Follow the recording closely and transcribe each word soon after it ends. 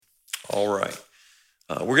All right.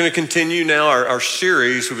 We're going to continue now our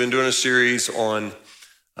series. We've been doing a series on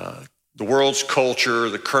the world's culture,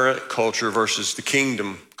 the current culture versus the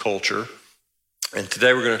kingdom culture. And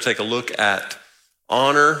today we're going to take a look at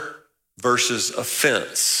honor versus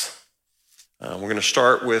offense. We're going to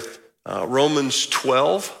start with Romans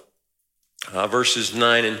 12, verses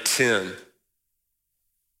 9 and 10.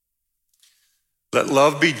 Let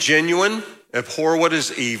love be genuine, abhor what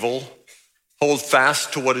is evil, hold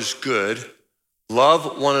fast to what is good,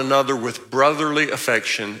 love one another with brotherly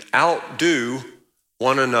affection, outdo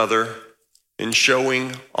one another in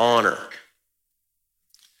showing honor.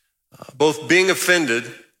 Both being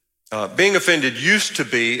offended used to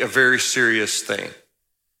be a very serious thing.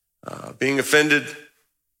 Being offended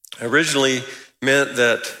originally meant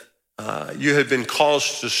that you had been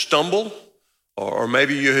caused to stumble, or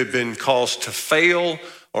maybe you had been caused to fail,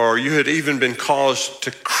 or you had even been caused to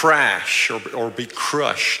crash or be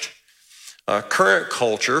crushed. Current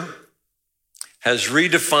culture has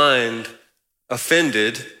redefined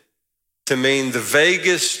offended to mean the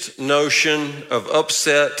vaguest notion of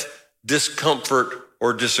upset, discomfort,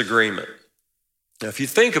 or disagreement. Now, if you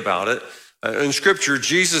think about it, in Scripture,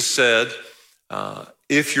 Jesus said,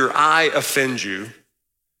 if your eye offends you,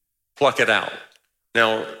 pluck it out.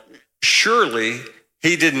 Now, surely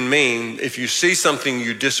he didn't mean if you see something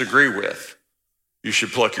you disagree with, you should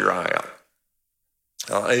pluck your eye out.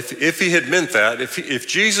 If he had meant that, if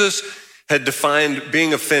Jesus had defined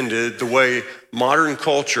being offended the way modern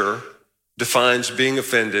culture defines being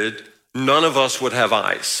offended, none of us would have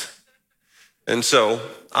eyes. And so,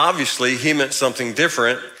 obviously, he meant something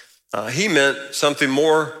different. He meant something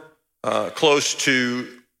more close to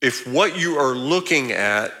if what you are looking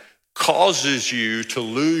at causes you to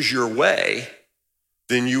lose your way,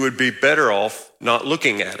 then you would be better off not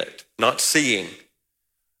looking at it, not seeing.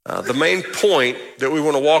 The main point that we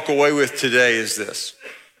want to walk away with today is this.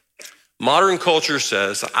 Modern culture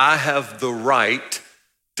says, I have the right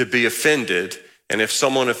to be offended, and if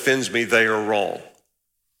someone offends me, they are wrong.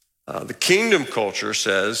 The kingdom culture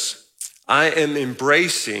says, I am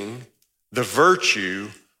embracing the virtue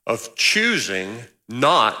of choosing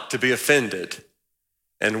not to be offended.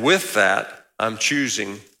 And with that, I'm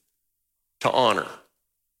choosing to honor.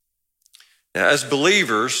 Now, as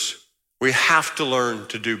believers, we have to learn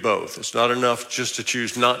to do both. It's not enough just to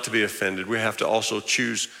choose not to be offended. We have to also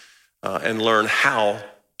choose and learn how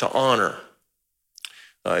to honor.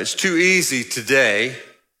 It's too easy today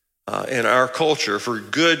in our culture for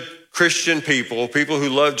good Christian people who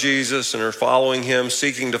love Jesus and are following him,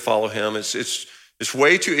 seeking to follow him. It's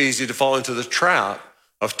way too easy to fall into the trap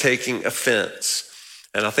of taking offense.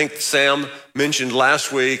 And I think Sam mentioned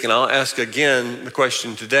last week, and I'll ask again the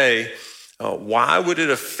question today, why would it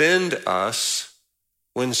offend us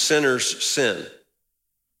when sinners sin?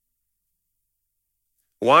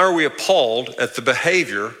 Why are we appalled at the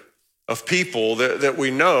behavior of people that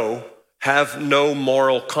we know have no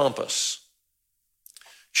moral compass?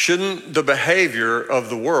 Shouldn't the behavior of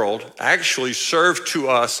the world actually serve to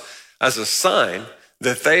us as a sign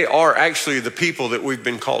that they are actually the people that we've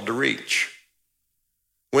been called to reach?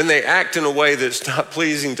 When they act in a way that's not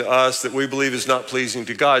pleasing to us, that we believe is not pleasing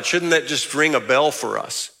to God, shouldn't that just ring a bell for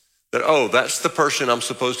us? That, oh, that's the person I'm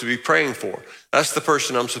supposed to be praying for. That's the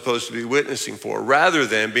person I'm supposed to be witnessing for. Rather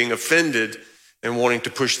than being offended and wanting to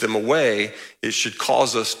push them away, it should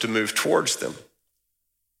cause us to move towards them.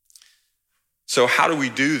 So how do we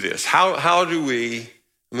do this? How do we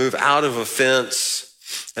move out of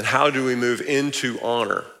offense, and how do we move into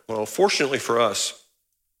honor? Well, fortunately for us,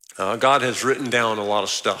 God has written down a lot of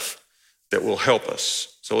stuff that will help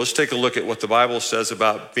us. So let's take a look at what the Bible says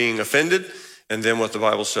about being offended and then what the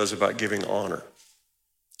Bible says about giving honor.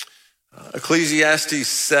 Ecclesiastes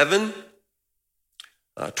 7,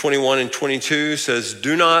 21 and 22 says,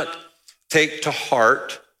 do not take to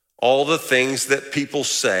heart all the things that people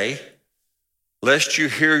say, lest you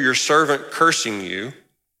hear your servant cursing you.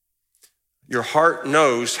 Your heart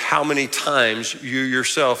knows how many times you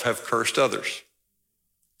yourself have cursed others.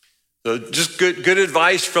 So just good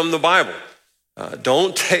advice from the Bible.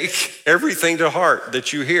 Don't take everything to heart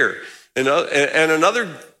that you hear. And another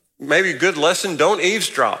maybe good lesson, don't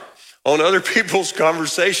eavesdrop on other people's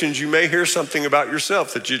conversations. You may hear something about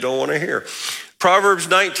yourself that you don't want to hear. Proverbs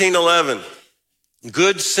 19:11,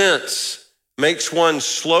 good sense makes one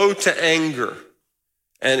slow to anger,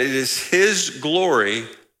 and it is his glory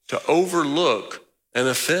to overlook an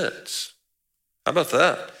offense. How about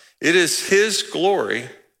that? It is his glory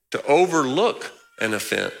to overlook an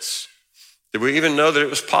offense. Did we even know that it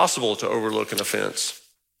was possible to overlook an offense?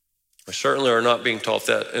 We certainly are not being taught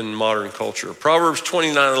that in modern culture. Proverbs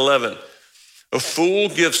 29:11. A fool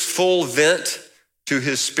gives full vent to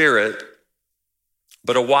his spirit,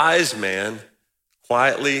 but a wise man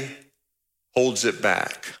quietly holds it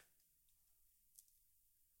back.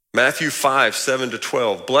 Matthew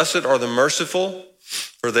 5:7-12. Blessed are the merciful,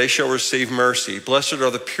 for they shall receive mercy. Blessed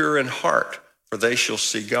are the pure in heart, for they shall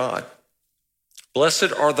see God.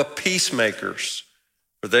 Blessed are the peacemakers,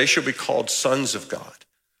 for they shall be called sons of God.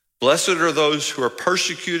 Blessed are those who are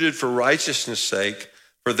persecuted for righteousness' sake,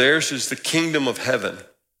 for theirs is the kingdom of heaven.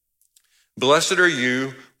 Blessed are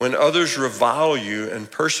you when others revile you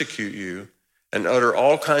and persecute you and utter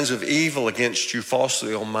all kinds of evil against you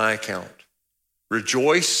falsely on my account.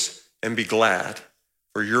 Rejoice and be glad,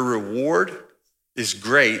 for your reward is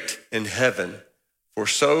great in heaven, for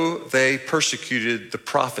so they persecuted the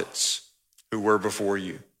prophets who were before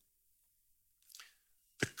you.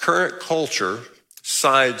 The current culture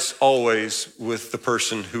sides always with the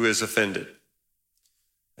person who is offended.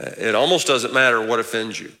 It almost doesn't matter what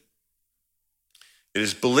offends you. It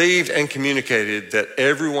is believed and communicated that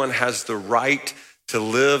everyone has the right to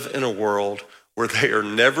live in a world where they are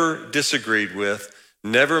never disagreed with,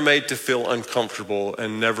 never made to feel uncomfortable,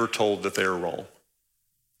 and never told that they are wrong.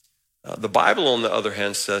 The Bible, on the other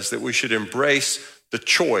hand, says that we should embrace the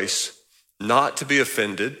choice not to be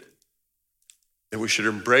offended, that we should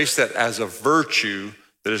embrace that as a virtue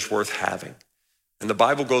that is worth having. And the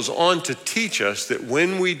Bible goes on to teach us that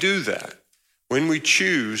when we do that, when we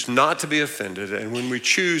choose not to be offended, and when we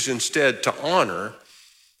choose instead to honor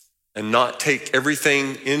and not take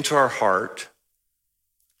everything into our heart,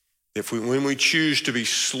 when we choose to be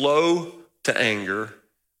slow to anger,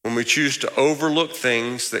 when we choose to overlook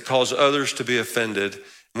things that cause others to be offended,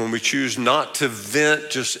 and when we choose not to vent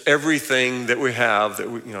just everything that we have, that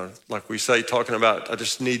we, like we say, talking about, I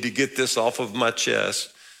just need to get this off of my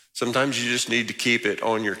chest. Sometimes you just need to keep it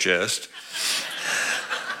on your chest.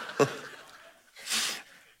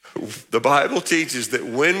 The Bible teaches that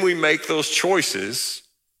when we make those choices,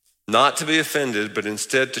 not to be offended, but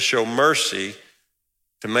instead to show mercy,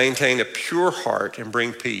 to maintain a pure heart and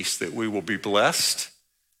bring peace, that we will be blessed,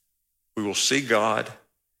 we will see God,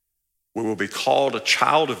 we will be called a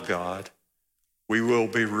child of God, we will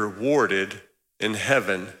be rewarded in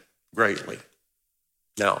heaven greatly.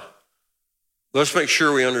 Now, let's make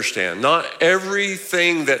sure we understand, not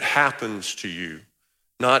everything that happens to you,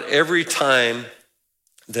 not every time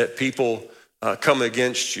that people come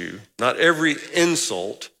against you, not every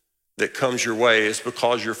insult that comes your way is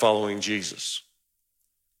because you're following Jesus.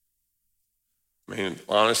 I mean,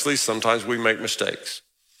 honestly, sometimes we make mistakes.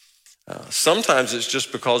 Sometimes it's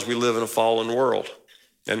just because we live in a fallen world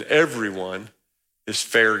and everyone is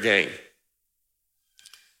fair game.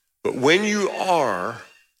 But when you are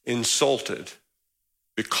insulted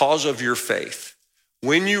because of your faith,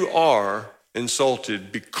 when you are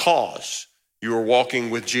insulted because you are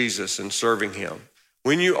walking with Jesus and serving him,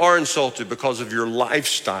 when you are insulted because of your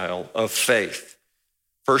lifestyle of faith,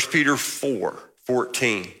 1 Peter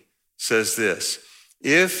 4:14 says this: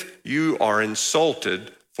 if you are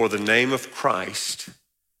insulted for the name of Christ,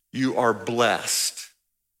 you are blessed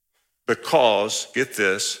because, get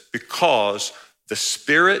this, because the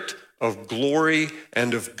Spirit of glory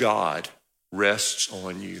and of God rests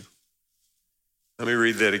on you. Let me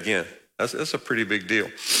read that again. That's a pretty big deal.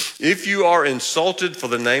 If you are insulted for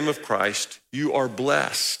the name of Christ, you are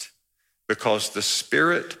blessed because the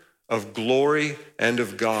Spirit of glory and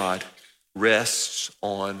of God rests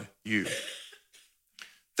on you.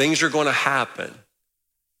 Things are going to happen.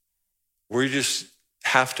 We just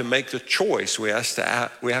have to make the choice. We have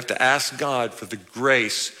to ask God for the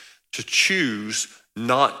grace to choose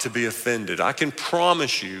not to be offended. I can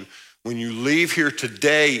promise you, when you leave here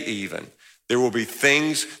today even, there will be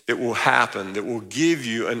things that will happen that will give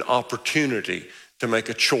you an opportunity to make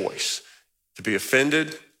a choice, to be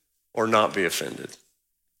offended or not be offended.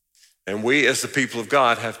 And we as the people of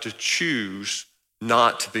God have to choose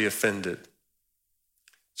not to be offended.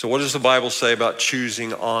 So what does the Bible say about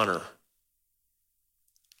choosing honor?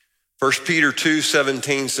 1 Peter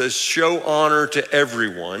 2:17 says, show honor to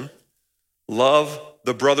everyone, love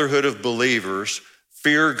the brotherhood of believers,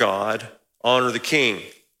 fear God, honor the king.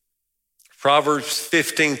 Proverbs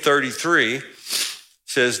 15:33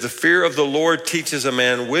 says, the fear of the Lord teaches a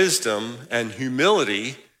man wisdom, and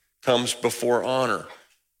humility comes before honor.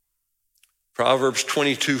 Proverbs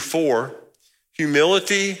 22:4,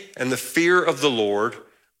 humility and the fear of the Lord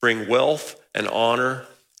bring wealth and honor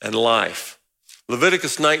and life.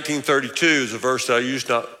 Leviticus 19:32 is a verse that I used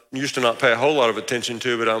to not pay a whole lot of attention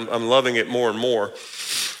to, but I'm loving it more and more.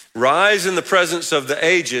 Rise in the presence of the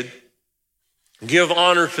aged, give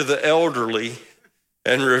honor to the elderly,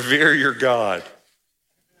 and revere your God.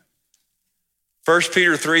 1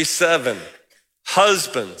 Peter 3:7,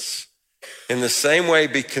 husbands, in the same way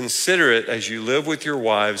be considerate as you live with your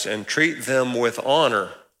wives and treat them with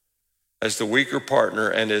honor as the weaker partner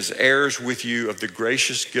and as heirs with you of the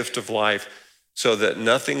gracious gift of life, so that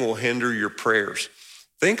nothing will hinder your prayers.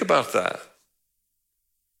 Think about that.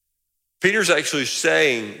 Peter's actually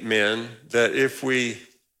saying, men, that if we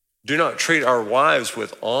do not treat our wives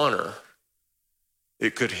with honor,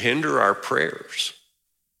 it could hinder our prayers.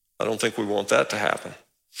 I don't think we want that to happen.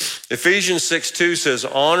 Ephesians 6:2 says,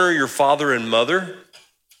 honor your father and mother,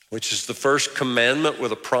 which is the first commandment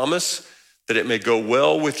with a promise that it may go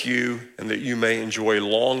well with you and that you may enjoy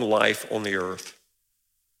long life on the earth.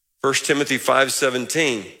 1 Timothy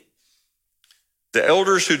 5:17, the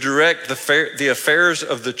elders who direct the affairs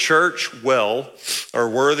of the church well are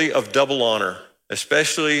worthy of double honor,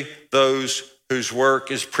 especially those whose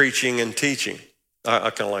work is preaching and teaching.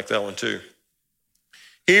 I kind of like that one too.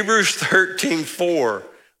 Hebrews 13:4,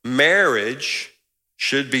 marriage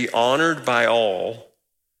should be honored by all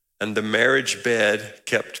and the marriage bed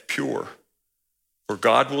kept pure. For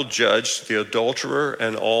God will judge the adulterer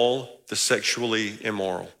and all the sexually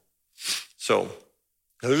immoral. So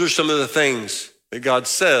those are some of the things that God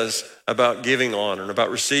says about giving honor and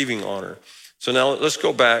about receiving honor. So now let's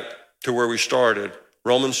go back to where we started.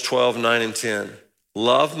 Romans 12:9 and 10.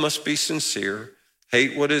 Love must be sincere.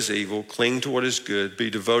 Hate what is evil. Cling to what is good. Be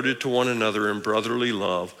devoted to one another in brotherly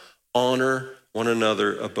love. Honor one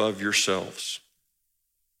another above yourselves.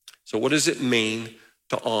 So what does it mean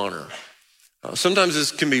to honor? Sometimes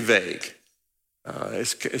this can be vague.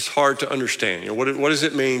 It's hard to understand. What does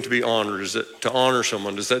it mean to be honored? Is it to honor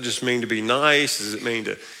someone? Does that just mean to be nice? Does it mean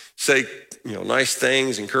to say nice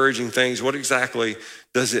things, encouraging things? What exactly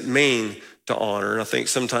does it mean to honor? And I think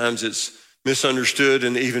sometimes it's misunderstood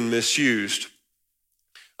and even misused.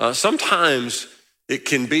 Sometimes it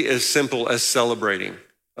can be as simple as celebrating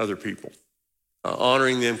other people.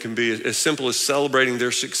 Honoring them can be as simple as celebrating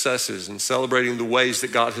their successes and celebrating the ways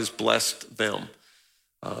that God has blessed them,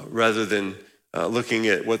 rather than looking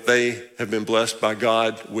at what they have been blessed by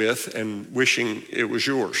God with and wishing it was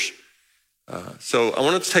yours. So I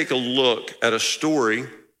want to take a look at a story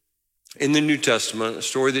in the New Testament, a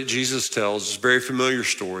story that Jesus tells. It's a very familiar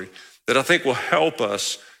story that I think will help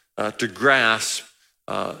us to grasp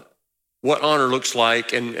what honor looks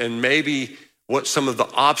like and maybe what some of the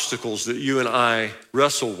obstacles that you and I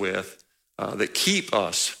wrestle with that keep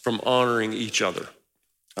us from honoring each other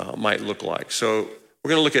might look like. So we're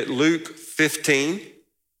going to look at Luke 15,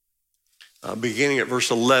 beginning at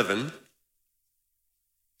verse 11.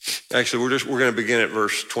 Actually, we're going to begin at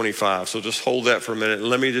verse 25. So just hold that for a minute.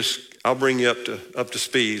 And I'll bring you up to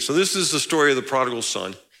speed. So this is the story of the prodigal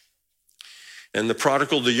son. And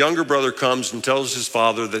the younger brother comes and tells his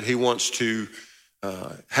father that he wants to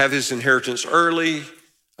have his inheritance early.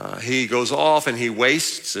 He goes off and he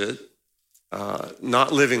wastes it,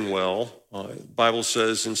 not living well. The Bible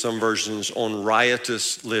says in some versions on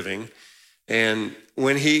riotous living. And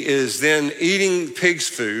when he is then eating pig's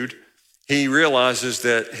food, he realizes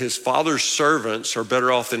that his father's servants are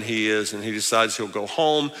better off than he is, and he decides he'll go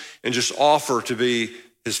home and just offer to be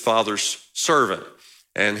his father's servant.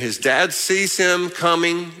 And his dad sees him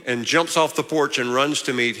coming and jumps off the porch and runs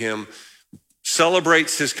to meet him,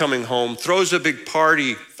 celebrates his coming home, throws a big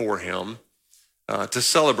party for him to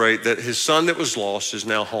celebrate that his son that was lost is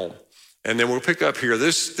now home. And then we'll pick up here.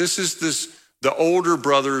 This is the older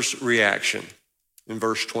brother's reaction in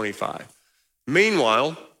verse 25.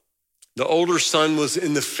 Meanwhile, the older son was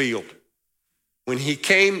in the field. When he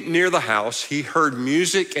came near the house, he heard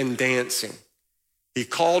music and dancing. He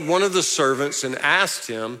called one of the servants and asked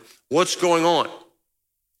him, "What's going on?"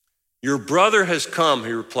 "Your brother has come,"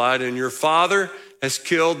 he replied, "and your father has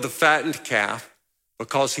killed the fattened calf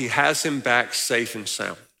because he has him back safe and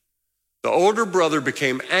sound." The older brother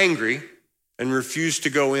became angry and refused to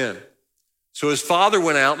go in. So his father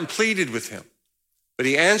went out and pleaded with him. But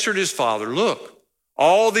he answered his father, "Look,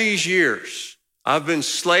 all these years I've been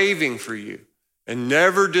slaving for you and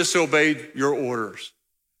never disobeyed your orders.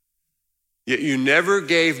 Yet you never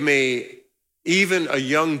gave me even a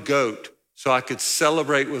young goat so I could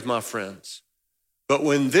celebrate with my friends. But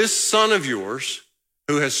when this son of yours,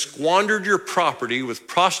 who has squandered your property with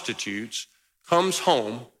prostitutes, comes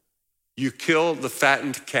home, you kill the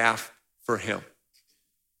fattened calf for him."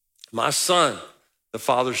 "My son," the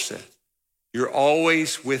father said, "you're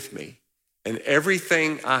always with me, and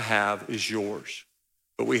everything I have is yours.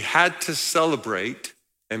 But we had to celebrate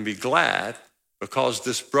and be glad because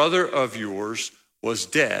this brother of yours was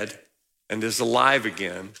dead and is alive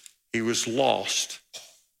again. He was lost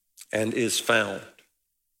and is found."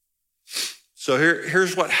 So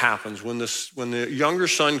here's what happens when the younger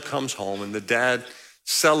son comes home and the dad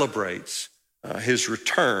celebrates his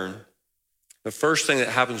return. The first thing that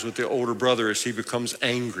happens with the older brother is he becomes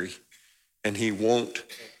angry and he won't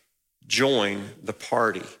join the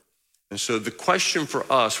party. And so the question for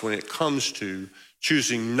us when it comes to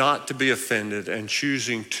choosing not to be offended and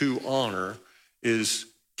choosing to honor is,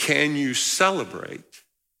 can you celebrate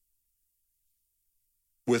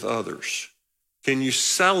with others? Can you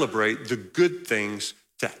celebrate the good things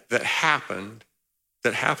that happen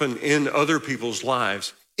in other people's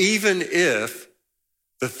lives, even if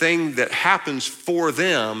the thing that happens for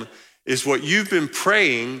them is what you've been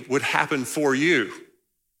praying would happen for you,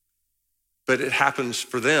 but it happens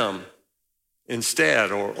for them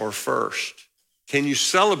instead or first? Can you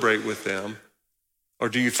celebrate with them, or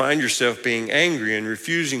do you find yourself being angry and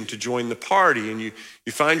refusing to join the party, and you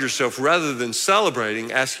find yourself, rather than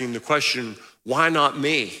celebrating, asking the question, why not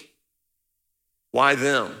me? Why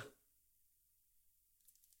them?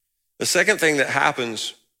 The second thing that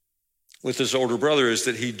happens with this older brother is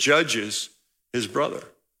that he judges his brother.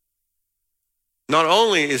 Not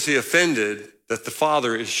only is he offended that the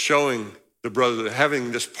father is showing the brother,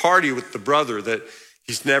 having this party with the brother that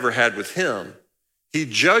he's never had with him, he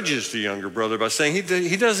judges the younger brother by saying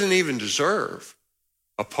he doesn't even deserve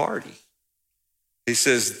a party. He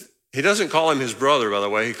says, he doesn't call him his brother, by the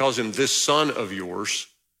way. He calls him this son of yours.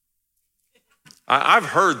 I've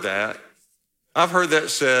heard that. I've heard that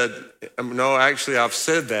said, no, actually I've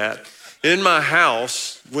said that. In my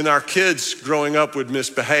house, when our kids growing up would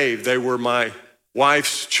misbehave, they were my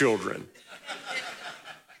wife's children.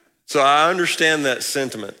 So I understand that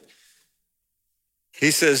sentiment.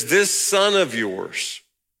 He says, this son of yours,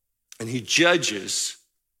 and he judges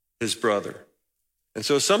his brother. And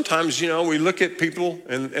so sometimes, we look at people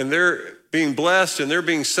and they're being blessed and they're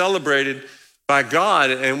being celebrated by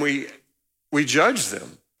God, and we judge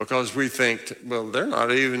them because we think, well, they're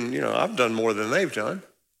not even, I've done more than they've done.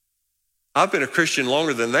 I've been a Christian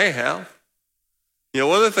longer than they have.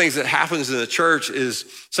 One of the things that happens in the church is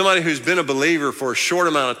somebody who's been a believer for a short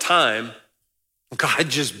amount of time, God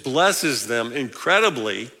just blesses them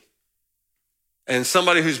incredibly. And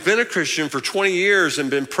somebody who's been a Christian for 20 years and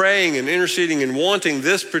been praying and interceding and wanting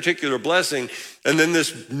this particular blessing, and then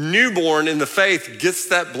this newborn in the faith gets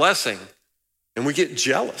that blessing, and we get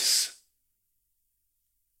jealous.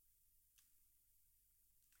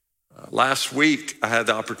 Last week, I had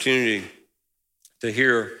the opportunity to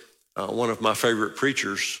hear one of my favorite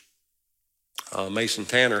preachers, Mason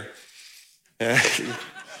Tanner. And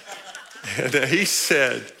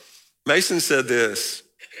Mason said this,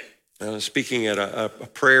 speaking at a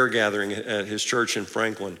prayer gathering at his church in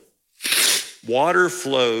Franklin: water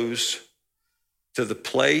flows to the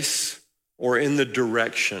place or in the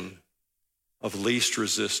direction of least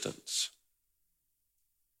resistance.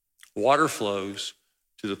 Water flows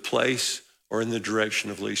to the place or in the direction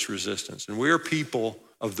of least resistance. And we are people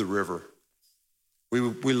of the river. We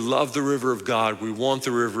love the river of God. We want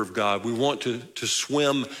the river of God. We want to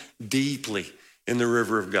swim deeply in the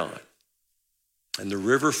river of God. And the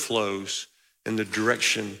river flows in the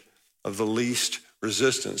direction of the least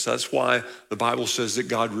resistance. That's why the Bible says that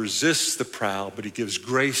God resists the proud, but he gives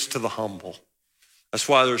grace to the humble. That's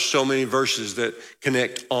why there's so many verses that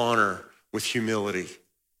connect honor with humility,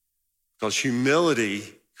 because humility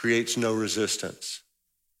creates no resistance.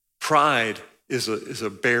 Pride is a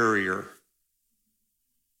barrier.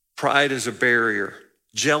 Pride is a barrier.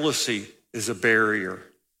 Jealousy is a barrier.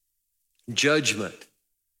 Judgment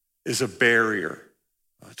is a barrier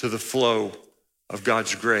to the flow of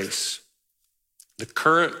God's grace. The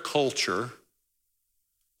current culture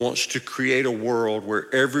wants to create a world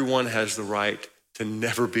where everyone has the right to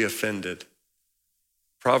never be offended.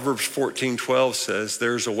 Proverbs 14:12 says,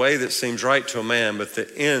 there's a way that seems right to a man, but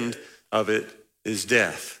the end of it is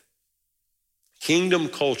death. Kingdom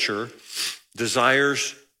culture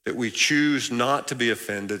desires that we choose not to be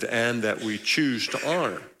offended and that we choose to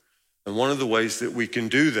honor. And one of the ways that we can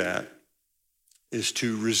do that is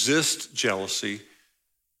to resist jealousy,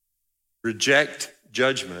 reject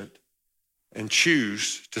judgment, and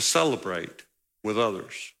choose to celebrate with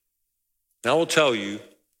others. Now, I will tell you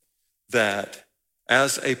that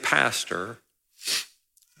as a pastor,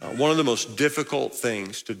 one of the most difficult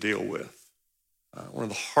things to deal with, one of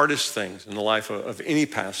the hardest things in the life of any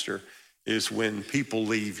pastor, is when people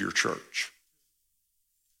leave your church.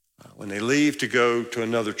 When they leave to go to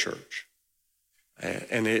another church.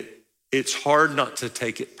 And it's hard not to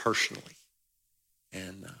take it personally.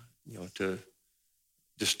 And,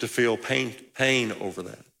 to feel pain over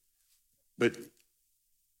that. But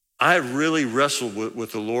I really wrestled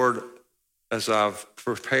with the Lord as I've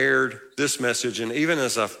prepared this message and even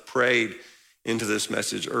as I've prayed into this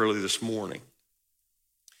message early this morning.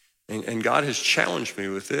 And God has challenged me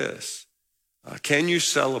with this. Can you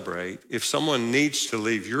celebrate if someone needs to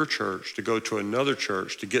leave your church to go to another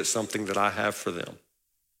church to get something that I have for them?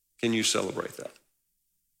 Can you celebrate that?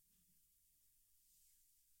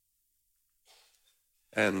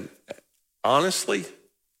 And honestly,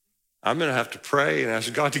 I'm going to have to pray and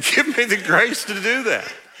ask God to give me the grace to do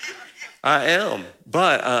that. I am.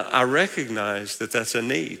 But I recognize that that's a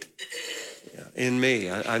need in me.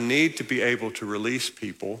 I need to be able to release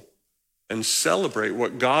people and celebrate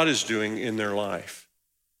what God is doing in their life.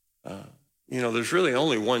 There's really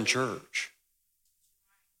only one church.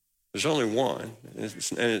 There's only one, and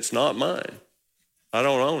it's not mine. I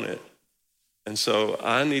don't own it. And so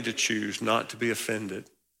I need to choose not to be offended,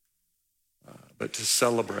 but to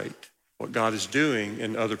celebrate what God is doing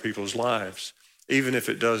in other people's lives, even if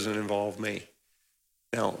it doesn't involve me.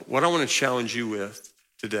 Now, what I want to challenge you with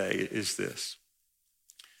today is this.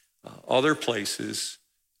 Are there places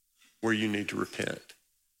where you need to repent?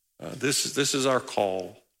 This is our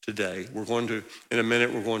call today. In a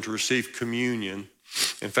minute, we're going to receive communion.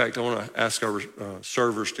 In fact, I want to ask our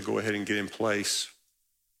servers to go ahead and get in place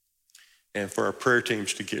and for our prayer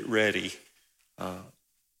teams to get ready.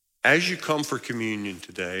 As you come for communion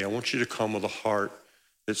today, I want you to come with a heart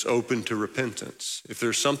that's open to repentance. If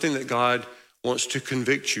there's something that God wants to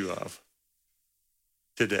convict you of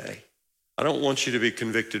today, I don't want you to be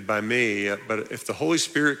convicted by me, but if the Holy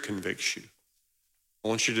Spirit convicts you, I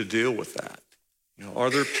want you to deal with that. Are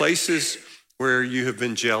there places where you have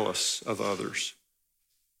been jealous of others?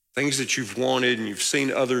 Things that you've wanted and you've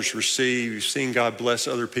seen others receive, you've seen God bless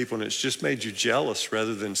other people, and it's just made you jealous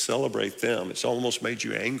rather than celebrate them. It's almost made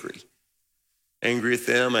you angry. Angry at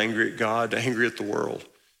them, angry at God, angry at the world.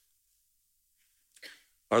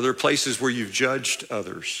 Are there places where you've judged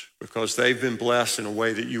others because they've been blessed in a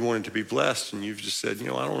way that you wanted to be blessed, and you've just said, I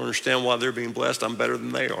don't understand why they're being blessed. I'm better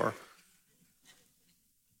than they are.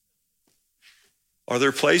 Are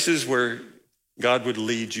there places where God would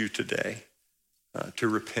lead you today to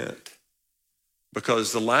repent?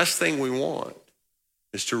 Because the last thing we want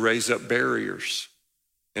is to raise up barriers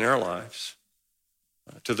in our lives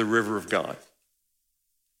to the river of God.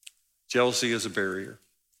 Jealousy is a barrier.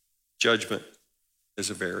 Judgment is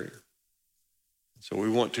a barrier. So we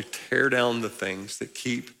want to tear down the things that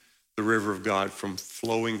keep the river of God from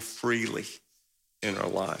flowing freely in our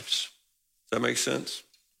lives. Does that make sense?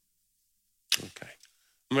 Okay.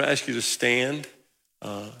 I'm going to ask you to stand.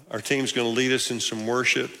 Our team's going to lead us in some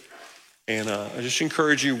worship. And I just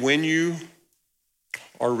encourage you, when you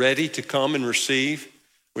are ready to come and receive,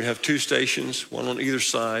 we have 2 stations, one on either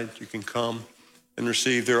side. You can come and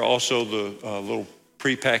receive. There are also the little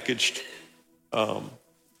prepackaged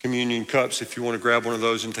communion cups. If you want to grab one of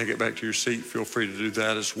those and take it back to your seat, feel free to do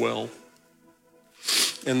that as well.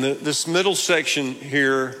 In this middle section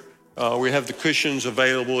here, we have the cushions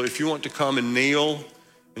available. If you want to come and kneel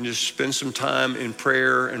and just spend some time in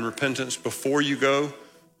prayer and repentance before you go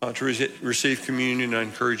to receive communion, I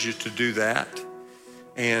encourage you to do that.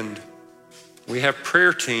 And we have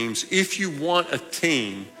prayer teams. If you want a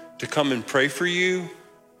team to come and pray for you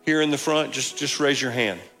here in the front, just raise your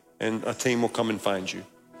hand and a team will come and find you.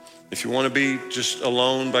 If you want to be just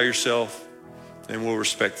alone by yourself, then we'll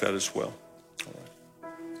respect that as well. All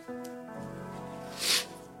right.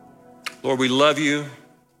 Lord, we love you.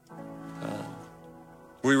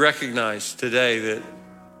 We recognize today that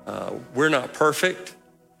we're not perfect.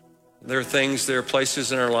 There are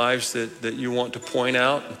places in our lives that you want to point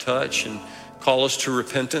out and touch and call us to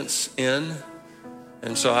repentance in.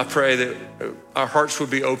 And so I pray that our hearts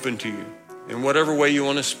would be open to you in whatever way you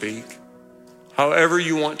want to speak, however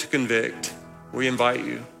you want to convict. We invite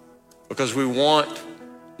you because we want,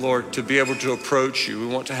 Lord, to be able to approach you. We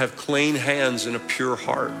want to have clean hands and a pure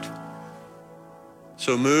heart.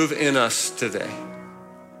 So move in us today.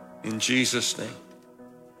 In Jesus' name,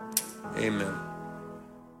 amen.